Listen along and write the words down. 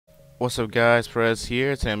What's up guys, Perez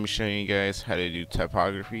here. Today I'm showing you guys how to do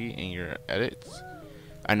typography in your edits.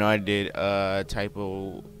 I know I did a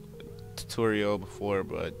typo tutorial before,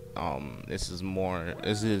 but this is a more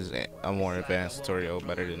advanced tutorial,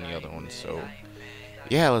 better than the other one. So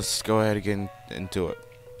yeah, let's go ahead and get into it.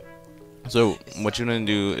 So what you're gonna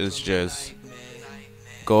do is just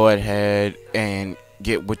go ahead and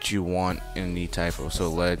get what you want in the typo. So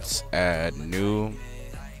let's add new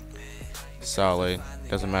solid,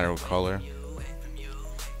 doesn't matter what color,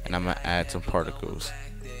 and I'm gonna add some particles,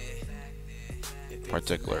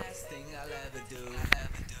 particular.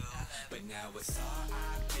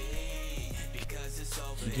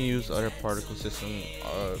 You can use other particle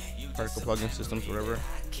plugin systems, whatever,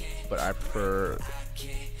 but I prefer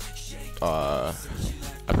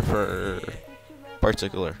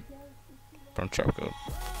particular from Charcode.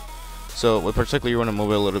 So with particular, you want to move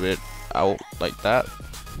it a little bit out like that.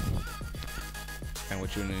 And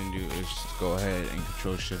what you're going to do is just go ahead and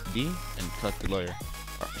Control Shift D and cut the layer,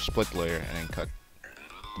 or split the layer, and then cut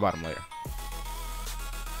the bottom layer.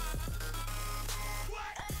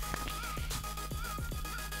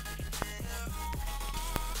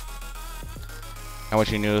 And what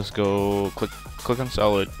you do is go click on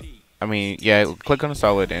solid. Click on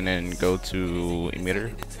solid and then go to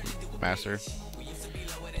emitter, master.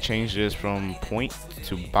 Change this from point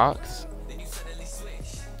to box,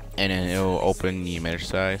 and then it'll open the emitter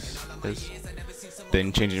size.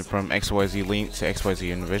 Then change it from XYZ link to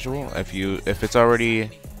XYZ individual. If it already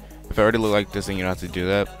look like this, then you don't have to do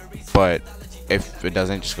that. But if it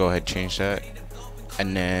doesn't, just go ahead and change that,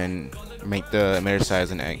 and then make the emitter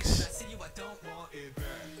size an X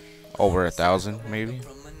over 1,000 maybe.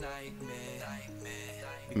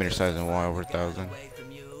 Emitter size in Y over 1,000.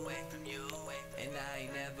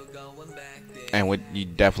 And what you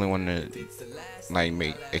definitely want to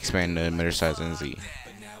expand the emitter size in Z,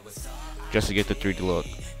 just to get the 3D look.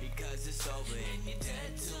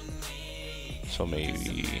 So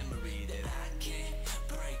maybe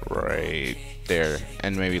right there,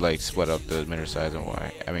 and maybe split up the emitter size in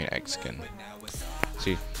Y. X skin.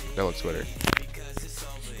 See, that looks better.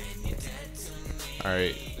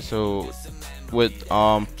 Alright, so with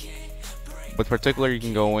particular, you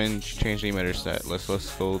can go in, change the emitter set. Let's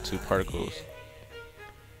go to particles,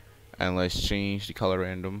 and let's change the color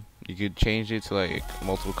random. You could change it to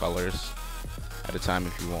multiple colors at a time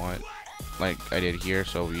if you want, like I did here.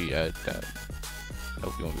 So we add that.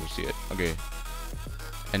 Hope you won't be able to see it. Okay,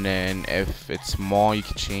 and then if it's small, you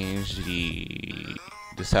can change the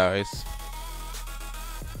size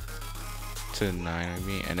to 9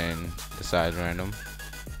 maybe, and then the size random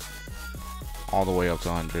all the way up to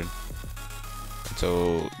 100. And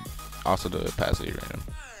so also the opacity random.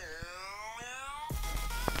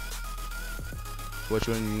 What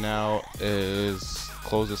you want to do now is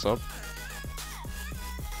close this up,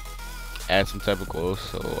 add some type of glow.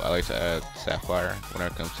 So I like to add sapphire when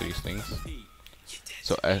it comes to these things.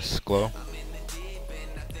 So S glow,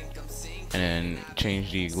 and then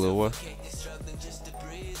change the glow width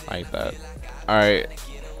like that. Alright,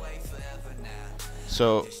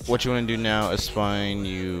 so what you want to do now is find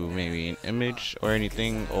you maybe an image or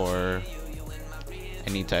anything, or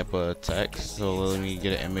any type of text. So let me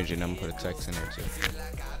get an image and I'm gonna put a text in there too.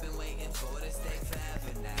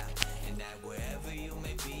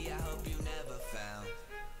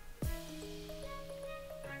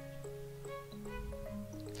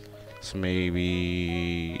 So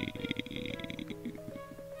maybe,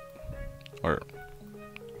 or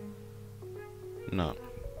no,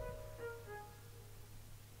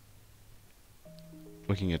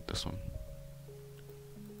 we can get this one.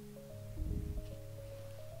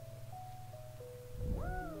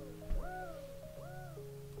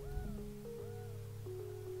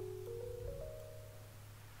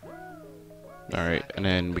 Alright, and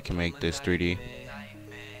then we can make this 3D,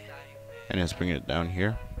 and let's bring it down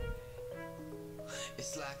here.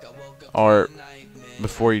 Or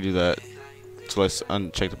before you do that, so let's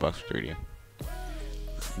uncheck the box for 3D.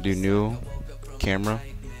 Do new camera.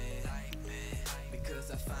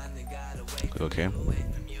 Okay.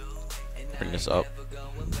 Bring this up.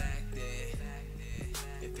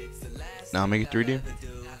 Now make it 3D.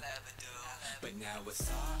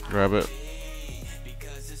 Grab it.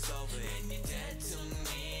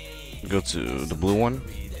 Go to the blue one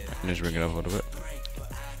and just bring it up a little bit,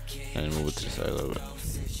 and move it to the side a little bit.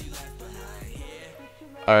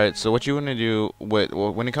 Alright, so what you want to do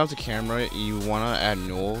when it comes to camera, you want to add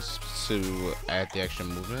nulls to add the extra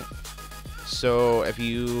movement. So if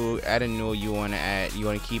you add a null, you want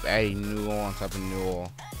to keep adding null on top of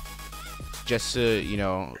null, just to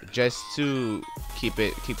keep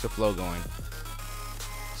the flow going.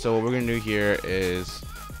 So what we're gonna do here is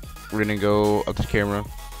we're gonna go up to the camera,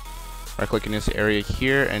 right click in this area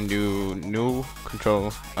here and do new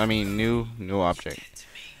control, new object.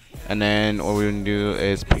 And then what we're gonna do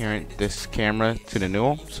is parent this camera to the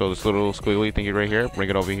null. So this little squiggly thingy right here, bring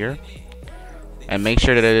it over here. And make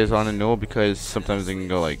sure that it is on the null, because sometimes it can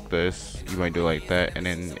go like this. You might do like that, and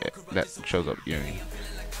then that shows up. You know what I mean?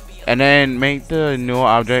 And then make the null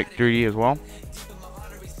object 3D as well.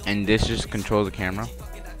 And this just controls the camera.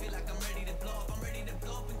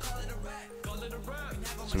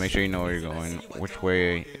 So make sure you know where you're going, which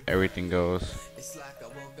way everything goes.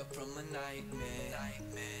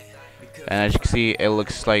 And as you can see, it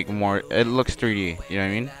looks like it looks 3D, you know what I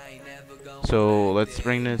mean? So let's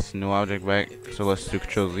bring this new object back. So let's do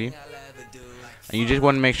Control Z. And you just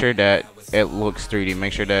want to make sure that it looks 3D.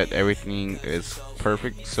 Make sure that everything is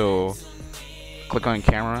perfect. So click on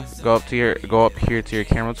camera, go up here to your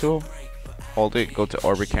camera tool, hold it, go to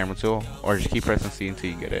orbit camera tool, or just keep pressing C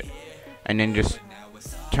until you get it. And then just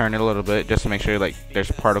turn it a little bit just to make sure like there's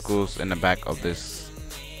particles in the back of this,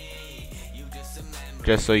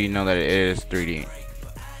 just so you know that it is 3D,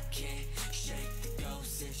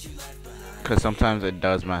 because sometimes it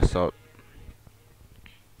does mess up.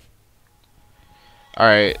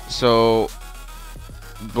 Alright, so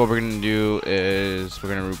what we're gonna do is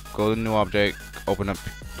we're gonna go to new object, open up,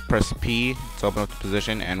 press P to open up the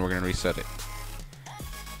position, and we're gonna reset it.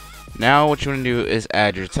 Now what you want to do is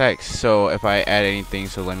add your text. So if I add anything,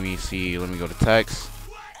 so let me go to text,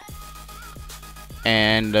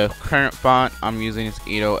 and the current font I'm using is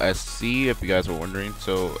 80SC, if you guys were wondering.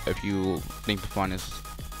 So if you think the font is,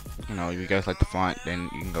 if you guys like the font, then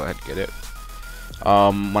you can go ahead and get it. What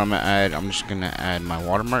I'm gonna add, I'm just gonna add my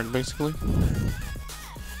watermark basically.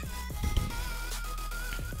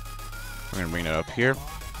 We're gonna bring it up here.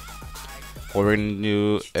 What we're gonna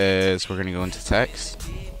do is we're gonna go into text,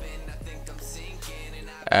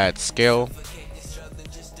 add scale,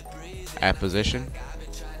 add position,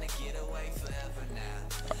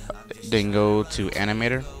 then go to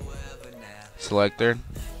animator, selector,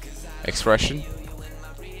 expression,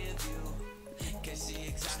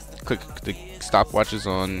 click the stopwatches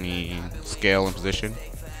on the scale and position,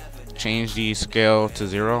 change the scale to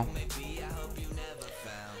 0,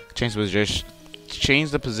 change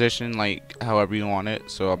the position like however you want it.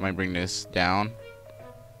 So I might bring this down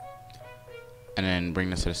and then bring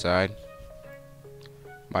this to the side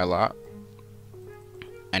by a lot,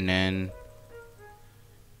 and then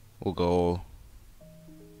we'll go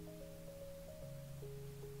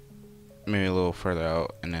maybe a little further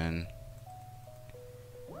out, and then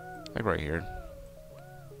like right here,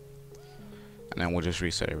 and then we'll just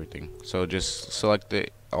reset everything. So just select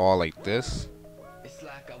it all like this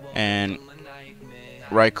and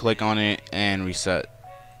right click on it and reset.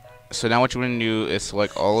 So now what you want to do is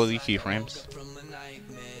select all of the keyframes,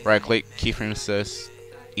 right click, keyframe assist,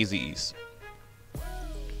 easy ease.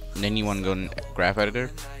 And then you want to go in graph editor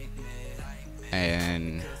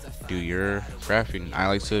and do your graphing. I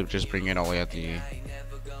like to just bring it all the way at the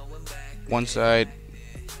one side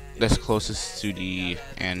that's closest to the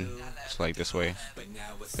end, so like this way,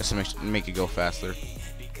 just to make it go faster.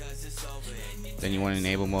 Then you want to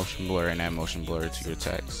enable motion blur and add motion blur to your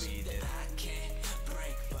text,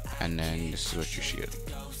 and then this is what you should get.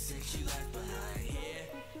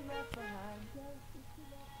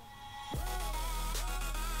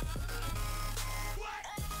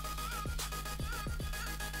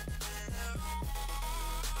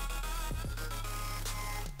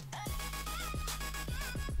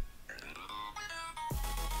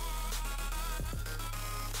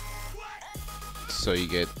 So you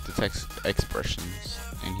get the text expressions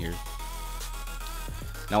in here.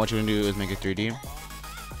 Now what you want to do is make it 3D,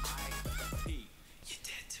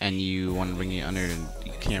 and you want to bring it under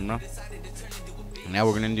the camera. Now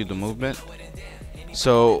we're going to do the movement.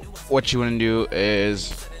 So what you want to do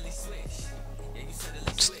is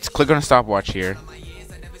click on the stopwatch here,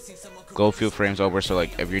 go a few frames over. So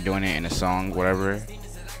like if you're doing it in a song, wherever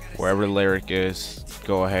the lyric is,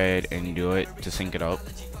 go ahead and do it to sync it up.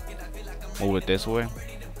 Move it this way,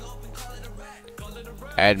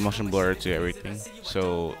 add motion blur to everything,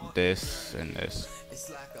 so this and this.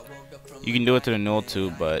 You can do it to the null too,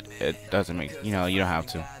 but it doesn't make, you don't have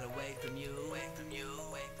to.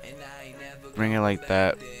 Bring it like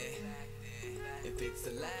that,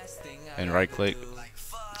 and right click,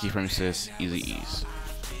 keyframe assist, easy ease.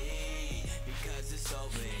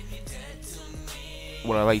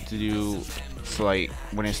 What I like to do, so like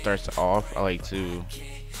when it starts off, I like to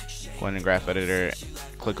go in the graph editor,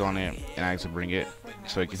 click on it, and I like to bring it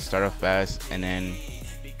so it can start off fast, and then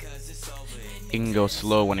it can go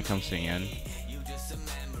slow when it comes to the end.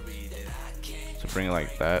 So bring it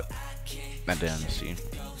like that, and then see.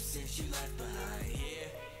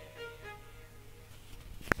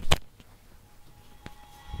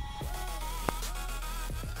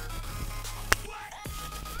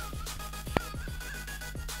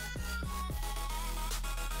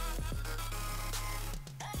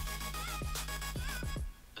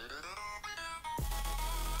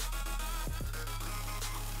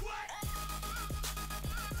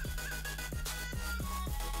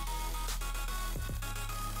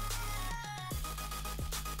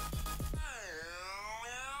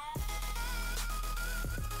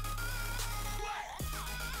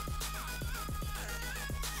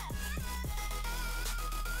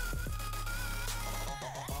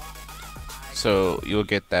 So you'll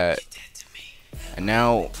get that, and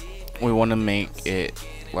now we want to make it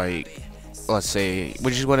like, let's say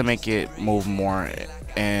we just want to make it move more,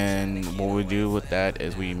 and what we do with that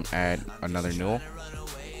is we add another null.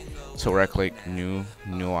 So right click new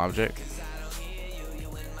object,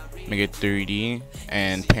 make it 3D,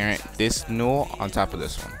 and parent this null on top of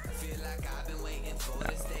this one.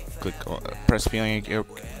 Now, click press P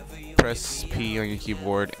on your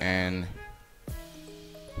keyboard and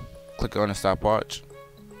click on the stopwatch.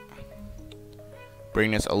 Bring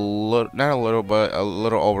this a little, not a little, but a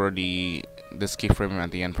little over this keyframe at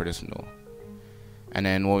the end for this null. And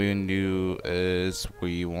then what we can do is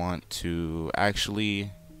we want to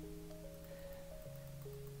actually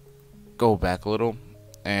go back a little,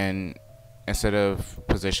 and instead of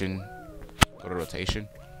position, go to rotation.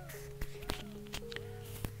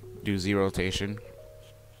 Do 0 rotation.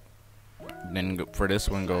 Then go, for this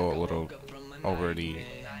one, go a little over the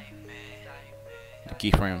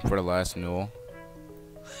keyframe for the last null.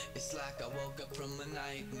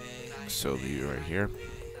 So be right here,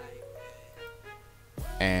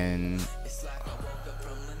 and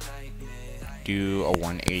do a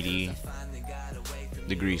 180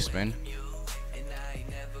 degree spin.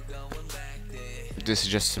 This is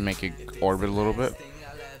just to make it orbit a little bit.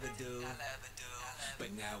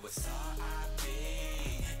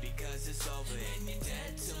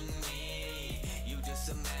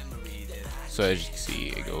 So as you can see,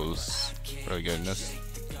 it goes really good in this.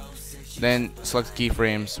 Then select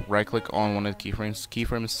keyframes, right click on one of the keyframes,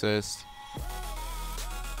 keyframe assist,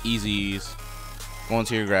 easy ease, go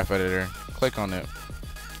into your graph editor, click on it.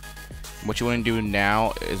 What you want to do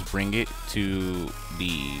now is bring it to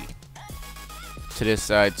this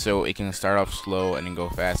side so it can start off slow and then go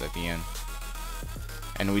fast at the end.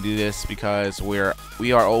 And we do this because we are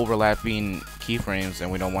overlapping keyframes,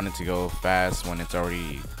 and we don't want it to go fast when it's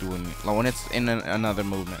already doing, when it's in another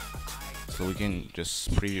movement. So we can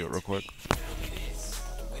just preview it real quick.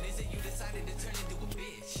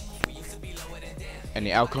 And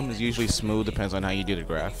the outcome is usually smooth, depends on how you do the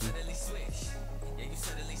graph.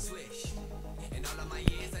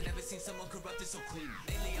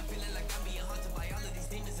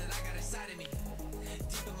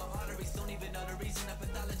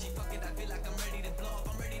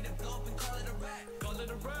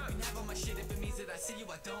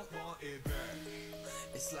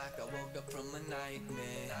 It's like I woke up from a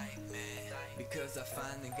nightmare, because I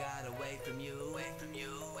finally got away from you,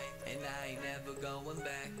 and I ain't never going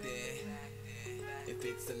back there. If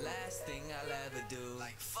it's the last thing I'll ever do,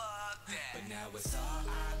 like fuck that. But now it's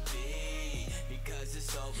R.I.P. because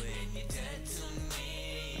it's over and you're dead to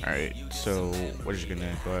me. Alright, so we're just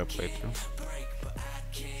gonna go ahead and play through.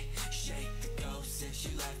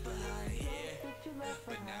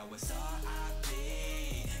 But now it's R.I.P.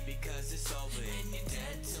 because it's over and you're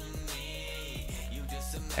dead to me. You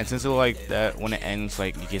just and since it like that, when it ends,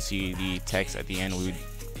 like you can see the text at the end,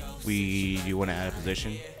 we do want to add a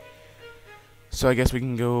position. So I guess we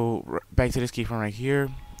can go back to this keyframe right here,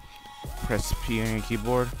 press P on your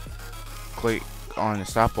keyboard, click on the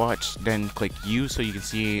stopwatch, then click U so you can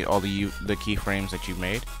see all the keyframes that you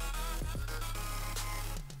made.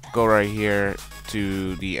 Go right here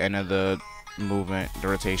to the end of the movement, the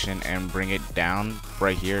rotation, and bring it down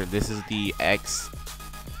right here. This is the X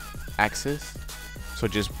axis, so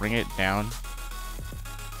just bring it down.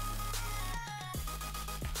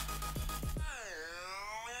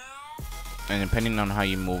 And depending on how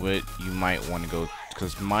you move it, you might want to go,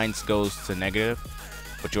 because mine goes to negative,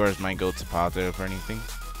 but yours might go to positive or anything.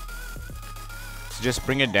 So just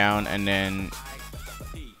bring it down and then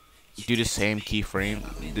do the same keyframe,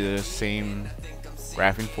 the same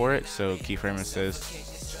graphing for it. So keyframe assist,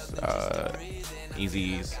 easy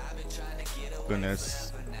ease,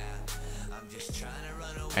 goodness,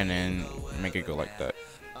 and then make it go like that.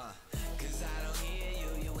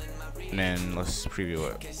 And then let's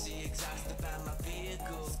preview it.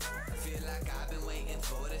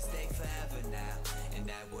 now, and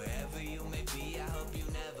that wherever you may be, I hope you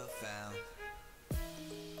never found.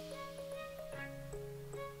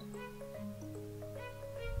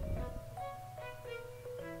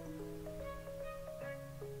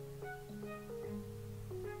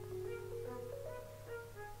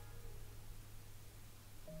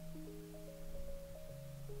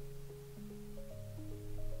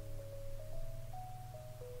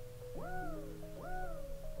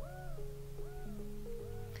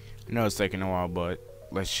 I know it's taking a while, but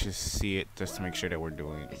let's just see it just to make sure that we're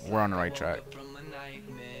on the right track.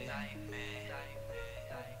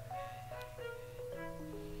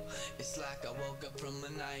 It's like I woke up from a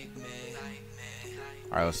nightmare.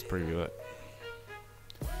 Alright, let's preview it.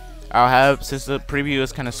 I'll have, since the preview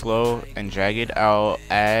is kind of slow and jagged, I'll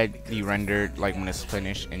add the rendered like when it's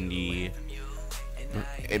finished in the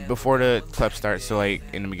before the clip starts, so like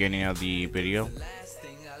in the beginning of the video.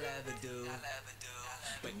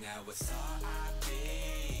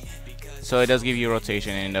 So it does give you a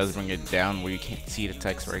rotation and it does bring it down where you can't see the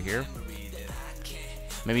text right here.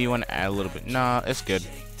 Maybe you want to add a little bit. Nah, it's good.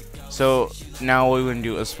 So now what we're gonna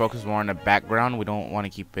do is focus more on the background. We don't want to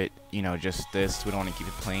keep it, you know, just this. We don't want to keep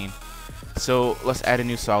it plain. So let's add a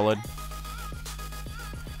new solid.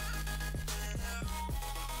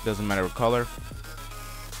 Doesn't matter what color.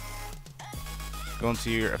 Go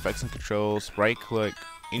into your effects and controls, right click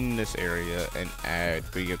in this area and add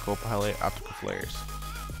video copilot optical flares.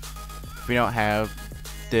 If you don't have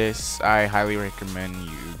this, I highly recommend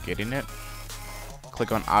you getting it.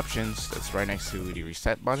 Click on options, that's right next to the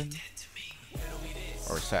reset button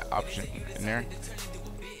or set option in there,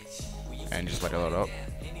 and just let it load up.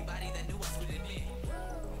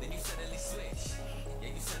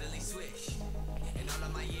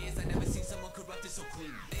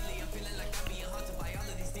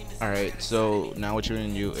 Alright, so now what you're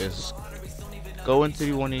gonna do is go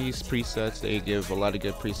into one of these presets. They give a lot of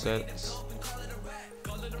good presets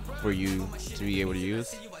for you to be able to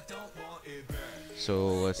use. So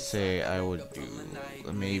let's say I would do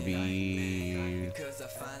maybe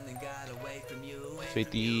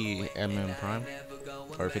 50 mm prime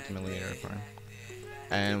or 50 millimeter prime,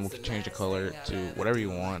 and we can change the color to whatever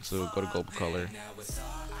you want. So go to global color.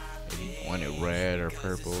 If you want it red or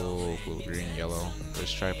purple, blue, green, yellow,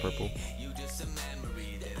 let's try purple.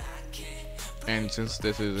 And since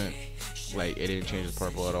this isn't like it didn't change the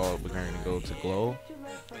purple at all, we're going to go to glow.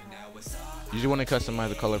 You just want to customize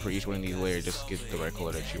the color for each one of these layers, just to get the right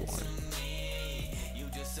color that you want.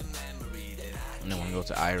 And then when we go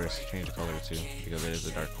to iris, change the color too, because it is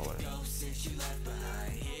a dark color.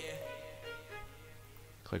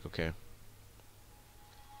 Click OK.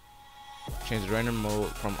 Change the render mode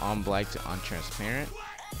from on black to on transparent.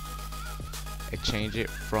 And change it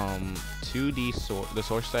from 2D, the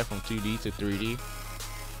source type from 2D to 3D.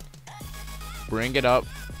 Bring it up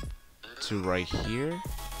to right here.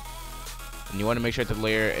 And you want to make sure that the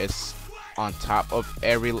layer is on top of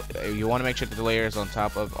you want to make sure that the layer is on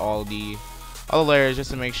top of all the layers,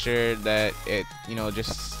 just to make sure that it, you know,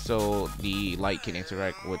 just so the light can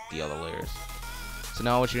interact with the other layers. So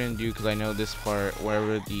now what you're gonna do, because I know this part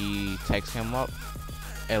wherever the text came up,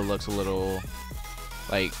 it looks a little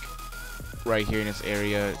like right here in this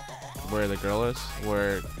area where the girl is,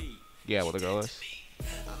 where the girl is.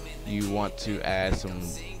 You want to add some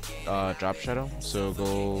drop shadow, so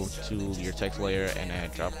go to your text layer and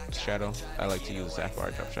add drop shadow. I like to use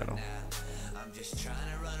sapphire drop shadow.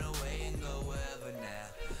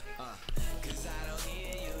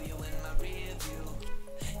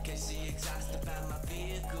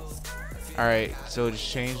 Alright, so just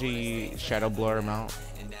change the shadow blur amount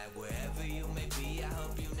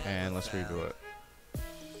and let's redo it.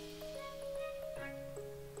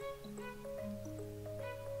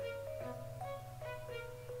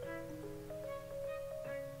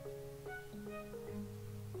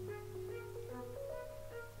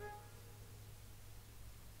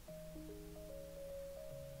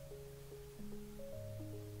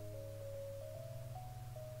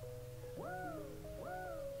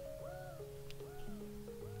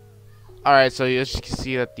 Alright, so as you can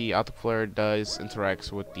see that the optical flare does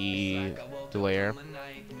interacts with the layer,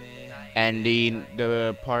 and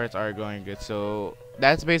the parts are going good. So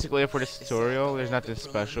that's basically it for this tutorial. There's nothing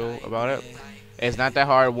special about it. It's not that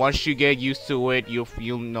hard. Once you get used to it,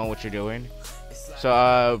 you'll know what you're doing.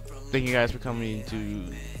 So thank you guys for coming to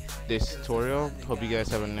this tutorial. Hope you guys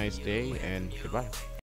have a nice day, and goodbye.